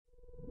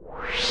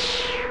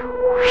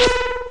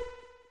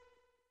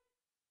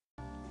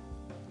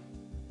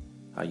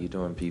How you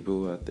doing,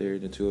 people out there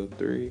in the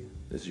 203?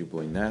 This is your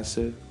boy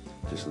NASA.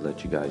 Just to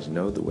let you guys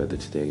know, the weather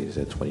today is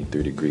at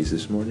 23 degrees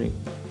this morning.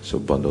 So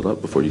bundle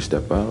up before you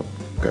step out.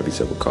 Grab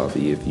yourself a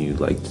coffee if you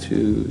like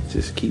to.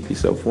 Just keep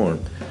yourself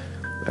warm.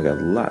 I got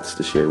lots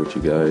to share with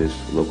you guys.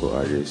 Local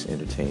artists,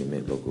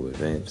 entertainment, local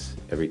events,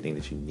 everything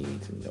that you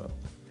need to know.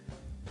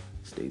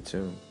 Stay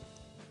tuned.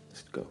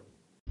 Let's go.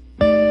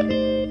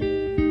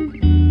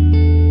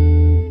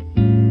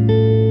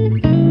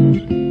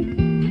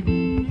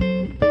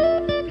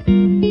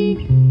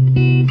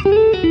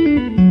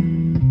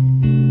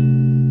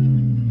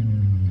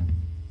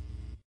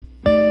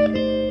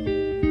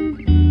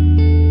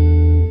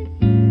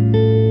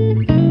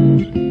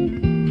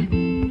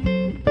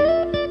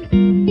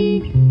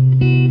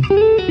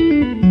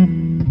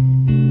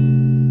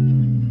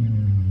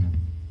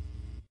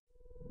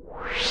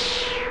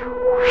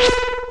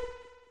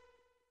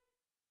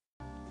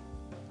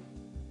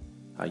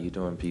 How you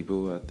doing,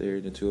 people out there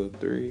in the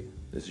 203?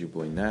 This is your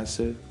boy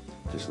NASA.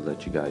 Just to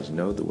let you guys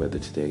know, the weather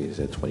today is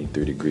at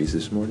 23 degrees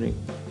this morning.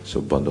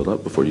 So bundle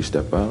up before you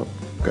step out.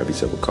 Grab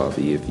yourself a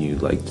coffee if you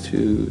like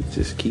to.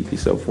 Just keep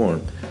yourself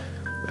warm.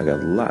 I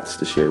got lots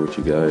to share with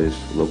you guys.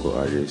 Local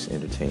artists,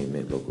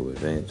 entertainment, local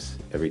events,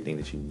 everything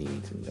that you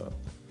need to know.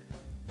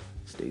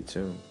 Stay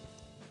tuned.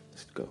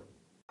 Let's go.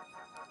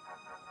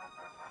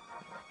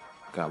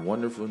 Got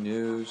wonderful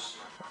news.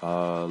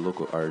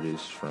 Local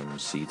artist from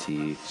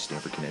CT,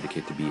 Stamford,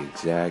 Connecticut to be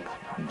exact,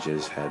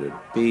 just had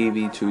a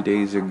baby 2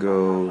 days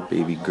ago,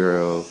 baby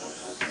girl.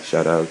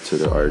 Shout out to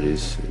the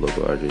artist,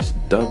 local artist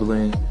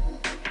Dublin.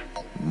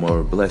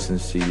 More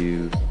blessings to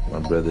you, my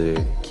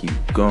brother. Keep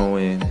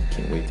going.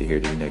 Can't wait to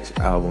hear the next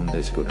album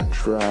that's gonna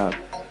drop.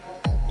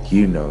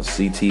 You know,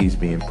 CT is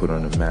being put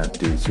on the map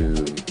due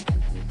to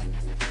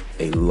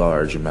a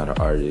large amount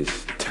of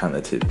artists,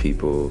 talented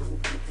people,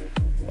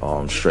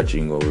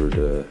 stretching over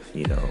the,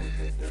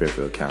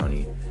 Fairfield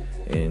County,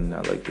 and I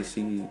like to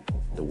see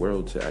the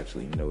world to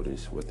actually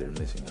notice what they're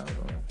missing out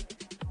on.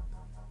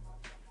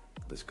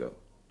 Let's go.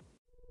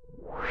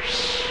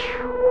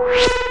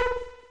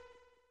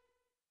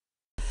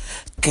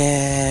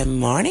 Good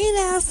morning,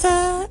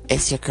 NASA.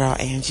 It's your girl,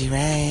 Angie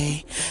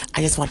Ray.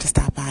 I just want to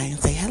stop by and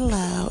say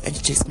hello,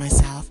 introduce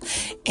myself,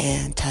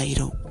 and tell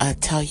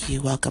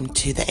you welcome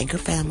to the Anchor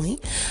family.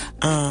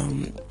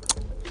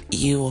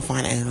 You will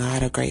find a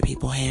lot of great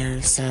people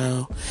here,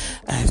 so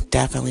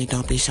definitely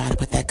don't be shy to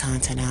put that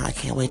content out. I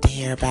can't wait to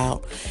hear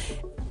about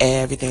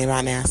everything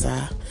about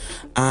NASA.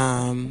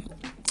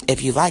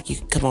 If you like, you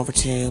can come over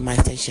to my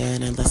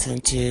station and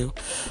listen to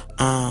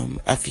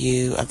a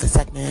few of the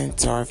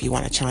segments, or if you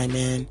want to chime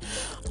in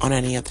on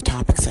any of the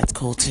topics, that's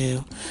cool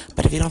too.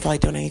 But if you don't feel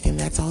like doing anything,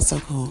 that's also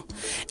cool.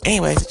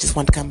 Anyways, I just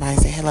want to come by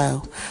and say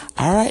hello.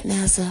 All right,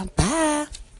 NASA, bye.